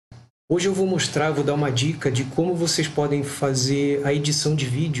Hoje eu vou mostrar, vou dar uma dica de como vocês podem fazer a edição de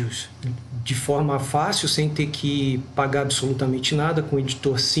vídeos de forma fácil, sem ter que pagar absolutamente nada, com um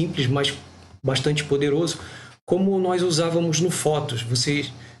editor simples, mas bastante poderoso, como nós usávamos no Fotos.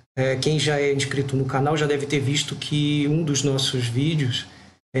 Vocês, quem já é inscrito no canal já deve ter visto que um dos nossos vídeos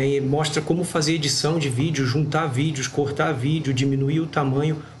mostra como fazer edição de vídeo, juntar vídeos, cortar vídeo, diminuir o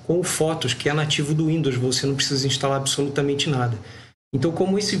tamanho com o Fotos, que é nativo do Windows, você não precisa instalar absolutamente nada. Então,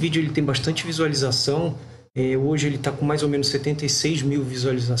 como esse vídeo ele tem bastante visualização, hoje ele está com mais ou menos 76 mil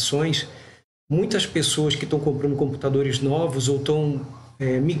visualizações, muitas pessoas que estão comprando computadores novos ou estão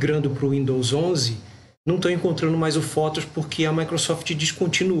migrando para o Windows 11 não estão encontrando mais o Fotos porque a Microsoft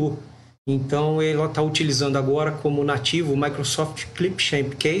descontinuou. Então, ela está utilizando agora como nativo o Microsoft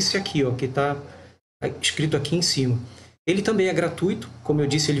Clipchamp, que é esse aqui, ó, que está escrito aqui em cima. Ele também é gratuito, como eu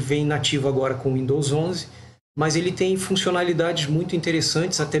disse, ele vem nativo agora com o Windows 11, mas ele tem funcionalidades muito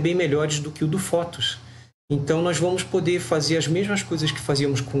interessantes, até bem melhores do que o do Fotos. Então, nós vamos poder fazer as mesmas coisas que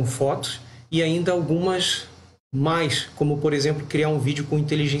fazíamos com o Fotos e ainda algumas mais, como, por exemplo, criar um vídeo com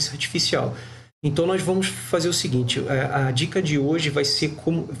inteligência artificial. Então, nós vamos fazer o seguinte, a dica de hoje vai ser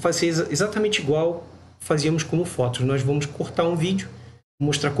como fazer exatamente igual fazíamos com o Fotos. Nós vamos cortar um vídeo,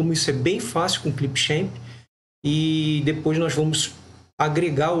 mostrar como isso é bem fácil com o Clipchamp e depois nós vamos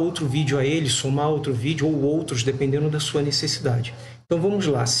agregar outro vídeo a ele, somar outro vídeo ou outros, dependendo da sua necessidade. Então vamos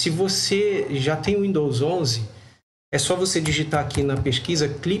lá, se você já tem o Windows 11, é só você digitar aqui na pesquisa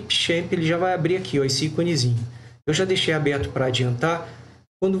Clipchamp, ele já vai abrir aqui, ó, esse íconezinho. Eu já deixei aberto para adiantar.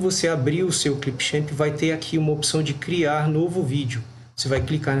 Quando você abrir o seu Clipchamp, vai ter aqui uma opção de criar novo vídeo. Você vai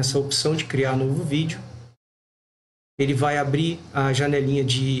clicar nessa opção de criar novo vídeo. Ele vai abrir a janelinha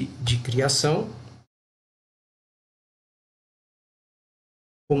de criação,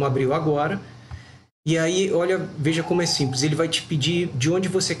 como abriu agora. E aí, olha, veja como é simples. Ele vai te pedir de onde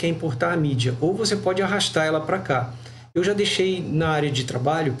você quer importar a mídia, ou você pode arrastar ela para cá. Eu já deixei na área de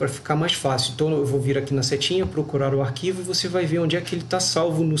trabalho para ficar mais fácil. Então, eu vou vir aqui na setinha, procurar o arquivo e você vai ver onde é que ele está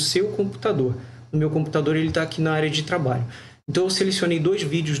salvo no seu computador. No meu computador, ele está aqui na área de trabalho. Então, eu selecionei dois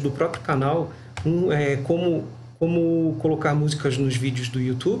vídeos do próprio canal. Um é como colocar músicas nos vídeos do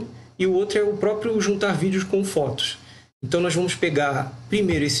YouTube e o outro é o próprio juntar vídeos com fotos. Então, nós vamos pegar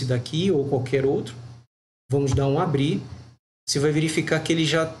primeiro esse daqui ou qualquer outro. Vamos dar um abrir. Você vai verificar que ele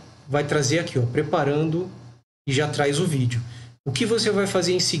já vai trazer aqui, ó, preparando, e já traz o vídeo. O que você vai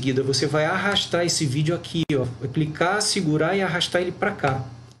fazer em seguida? Você vai arrastar esse vídeo aqui, ó, vai clicar, segurar e arrastar ele para cá.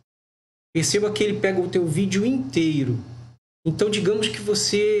 Perceba que ele pega o teu vídeo inteiro. Então, digamos que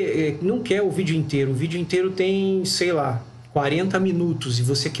você não quer o vídeo inteiro. O vídeo inteiro tem, sei lá, 40 minutos e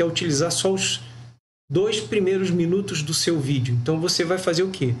você quer utilizar só os 2 primeiros minutos do seu vídeo. Então, você vai fazer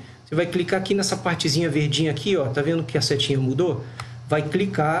o quê? Você vai clicar aqui nessa partezinha verdinha aqui, ó, tá vendo que a setinha mudou? Vai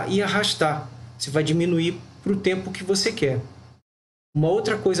clicar e arrastar. Você vai diminuir para o tempo que você quer. Uma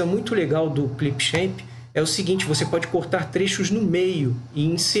outra coisa muito legal do Clipchamp é o seguinte, você pode cortar trechos no meio e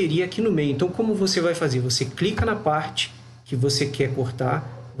inserir aqui no meio. Então, como você vai fazer? Você clica na parte que você quer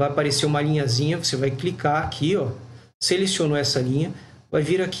cortar, vai aparecer uma linhazinha, você vai clicar aqui, ó, selecionou essa linha, vai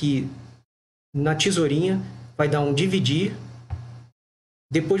vir aqui na tesourinha, vai dar um dividir.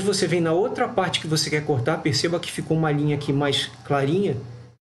 Depois você vem na outra parte que você quer cortar, perceba que ficou uma linha aqui mais clarinha.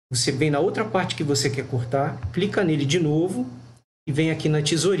 Você vem na outra parte que você quer cortar, clica nele de novo e vem aqui na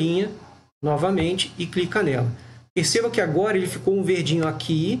tesourinha novamente e clica nela. Perceba que agora ele ficou um verdinho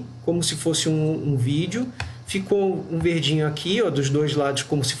aqui, como se fosse um vídeo. Ficou um verdinho aqui, ó, dos dois lados,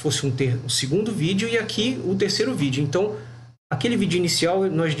 como se fosse um segundo vídeo e aqui o terceiro vídeo. Então, aquele vídeo inicial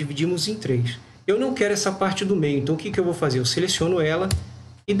nós dividimos em 3. Eu não quero essa parte do meio, então o que eu vou fazer? Eu seleciono ela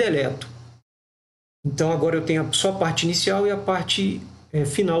e deleto. Então, agora eu tenho só a parte inicial e a parte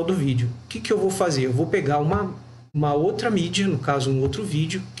final do vídeo. O que eu vou fazer? Eu vou pegar uma outra mídia, no caso um outro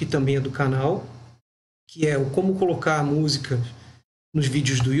vídeo, que também é do canal, que é o como colocar música nos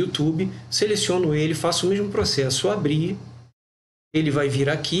vídeos do YouTube. Seleciono ele, faço o mesmo processo, abrir, ele vai vir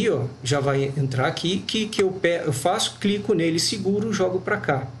aqui, ó, já vai entrar aqui, que eu faço, clico nele, seguro, jogo para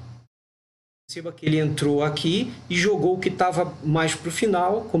cá. Perceba que ele entrou aqui e jogou o que estava mais para o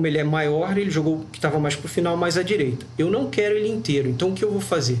final. Como ele é maior, ele jogou o que estava mais para o final, mais à direita. Eu não quero ele inteiro, então o que eu vou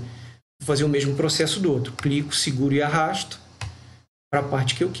fazer? Vou fazer o mesmo processo do outro. Clico, seguro e arrasto para a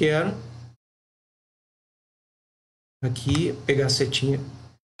parte que eu quero. Aqui, pegar a setinha,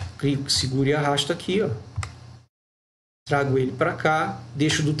 clico, seguro e arrasto aqui, ó. Trago ele para cá,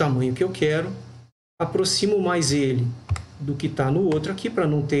 deixo do tamanho que eu quero, aproximo mais ele do que está no outro aqui, para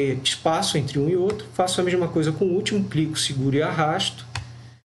não ter espaço entre um e outro. Faço a mesma coisa com o último, clico, seguro e arrasto.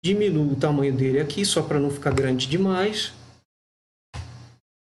 Diminuo o tamanho dele aqui, só para não ficar grande demais.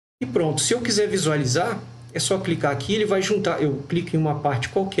 E pronto, se eu quiser visualizar, é só clicar aqui, ele vai juntar, eu clico em uma parte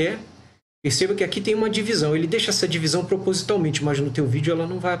qualquer, perceba que aqui tem uma divisão, ele deixa essa divisão propositalmente, mas no teu vídeo ela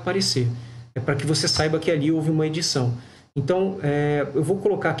não vai aparecer. É para que você saiba que ali houve uma edição. Então, eu vou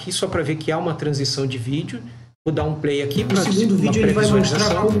colocar aqui só para ver que há uma transição de vídeo. Vou dar um play aqui. No segundo vídeo ele vai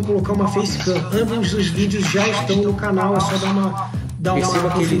mostrar como colocar uma facecam. Ambos os vídeos já estão no canal, é só dar uma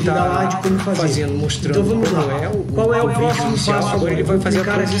conferida lá de como fazer. Mostrando então vamos lá. Qual é o próximo passo? Agora ele vai fazer a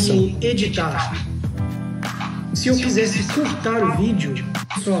clicar transição. aqui em editar. Se eu quisesse cortar o vídeo,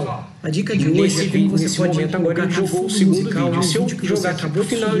 pessoal, a dica de hoje é como você pode momento, agora ele jogou o segundo vídeo. Se eu jogar aqui pro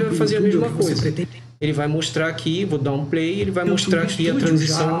final, ele vai fazer a mesma coisa. Ele vai mostrar aqui, vou dar um play, ele vai mostrar aqui a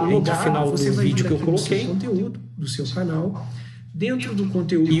transição entre o final do vídeo que eu coloquei. Conteúdo do seu canal. Dentro do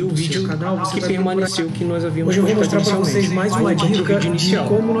conteúdo e o do vídeo seu canal, você que vai permaneceu, que nós havíamos Hoje eu vou mostrar para vocês mais uma dica de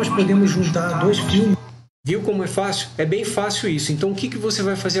como nós podemos juntar dois filmes. Viu como é fácil? É bem fácil isso. Então o que você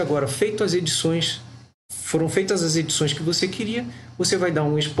vai fazer agora? Feito as edições, foram feitas as edições que você queria, você vai dar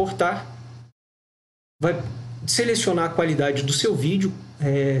um exportar, vai selecionar a qualidade do seu vídeo,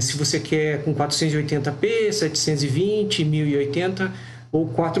 se você quer com 480p, 720, 1080 ou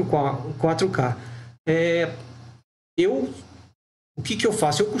 4K. O que eu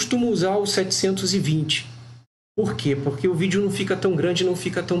faço? Eu costumo usar o 720. Por quê? Porque o vídeo não fica tão grande, não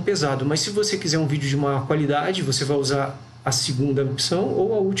fica tão pesado. Mas se você quiser um vídeo de maior qualidade, você vai usar a segunda opção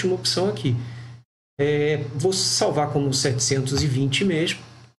ou a última opção aqui. Vou salvar como 720 mesmo.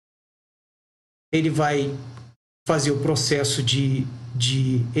 Ele vai fazer o processo de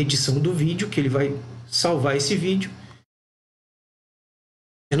edição do vídeo, que ele vai salvar esse vídeo.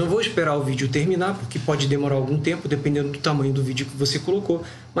 Eu não vou esperar o vídeo terminar, porque pode demorar algum tempo, dependendo do tamanho do vídeo que você colocou.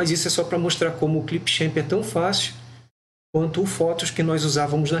 Mas isso é só para mostrar como o Clipchamp é tão fácil quanto o Fotos que nós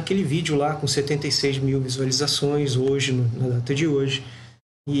usávamos naquele vídeo lá, com 76 mil visualizações hoje, na data de hoje.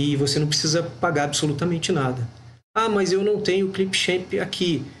 E você não precisa pagar absolutamente nada. Ah, mas eu não tenho o Clipchamp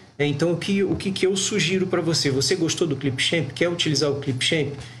aqui. Então, o que eu sugiro para você? Você gostou do Clipchamp? Quer utilizar o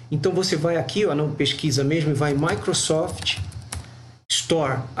Clipchamp? Então, você vai aqui, ó, não pesquisa mesmo, e vai em Microsoft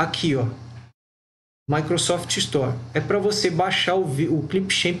Store. Aqui, ó. Microsoft Store. É para você baixar o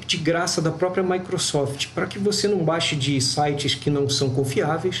Clipchamp de graça da própria Microsoft, para que você não baixe de sites que não são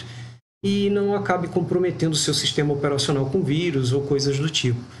confiáveis e não acabe comprometendo o seu sistema operacional com vírus ou coisas do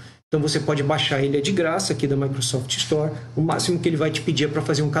tipo. Então você pode baixar ele de graça aqui da Microsoft Store. O máximo que ele vai te pedir é para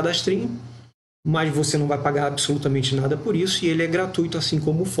fazer um cadastrinho, mas você não vai pagar absolutamente nada por isso e ele é gratuito, assim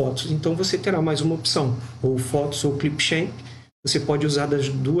como o Fotos. Então você terá mais uma opção, ou Fotos ou Clipchamp. Você pode usar das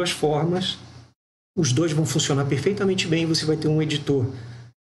duas formas. Os dois vão funcionar perfeitamente bem. Você vai ter um editor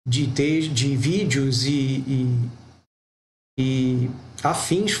de vídeos e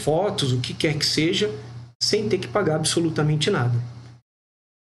afins, fotos, o que quer que seja, sem ter que pagar absolutamente nada.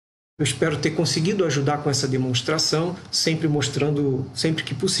 Eu espero ter conseguido ajudar com essa demonstração, sempre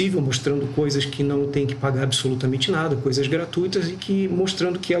que possível, mostrando coisas que não tem que pagar absolutamente nada, coisas gratuitas e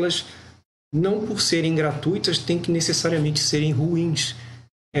mostrando que elas, não por serem gratuitas, têm que necessariamente serem ruins.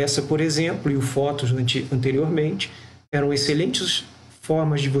 Essa, por exemplo, e o Fotos anteriormente, eram excelentes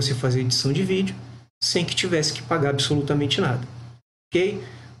formas de você fazer edição de vídeo sem que tivesse que pagar absolutamente nada. Ok?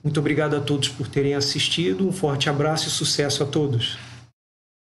 Muito obrigado a todos por terem assistido, um forte abraço e sucesso a todos!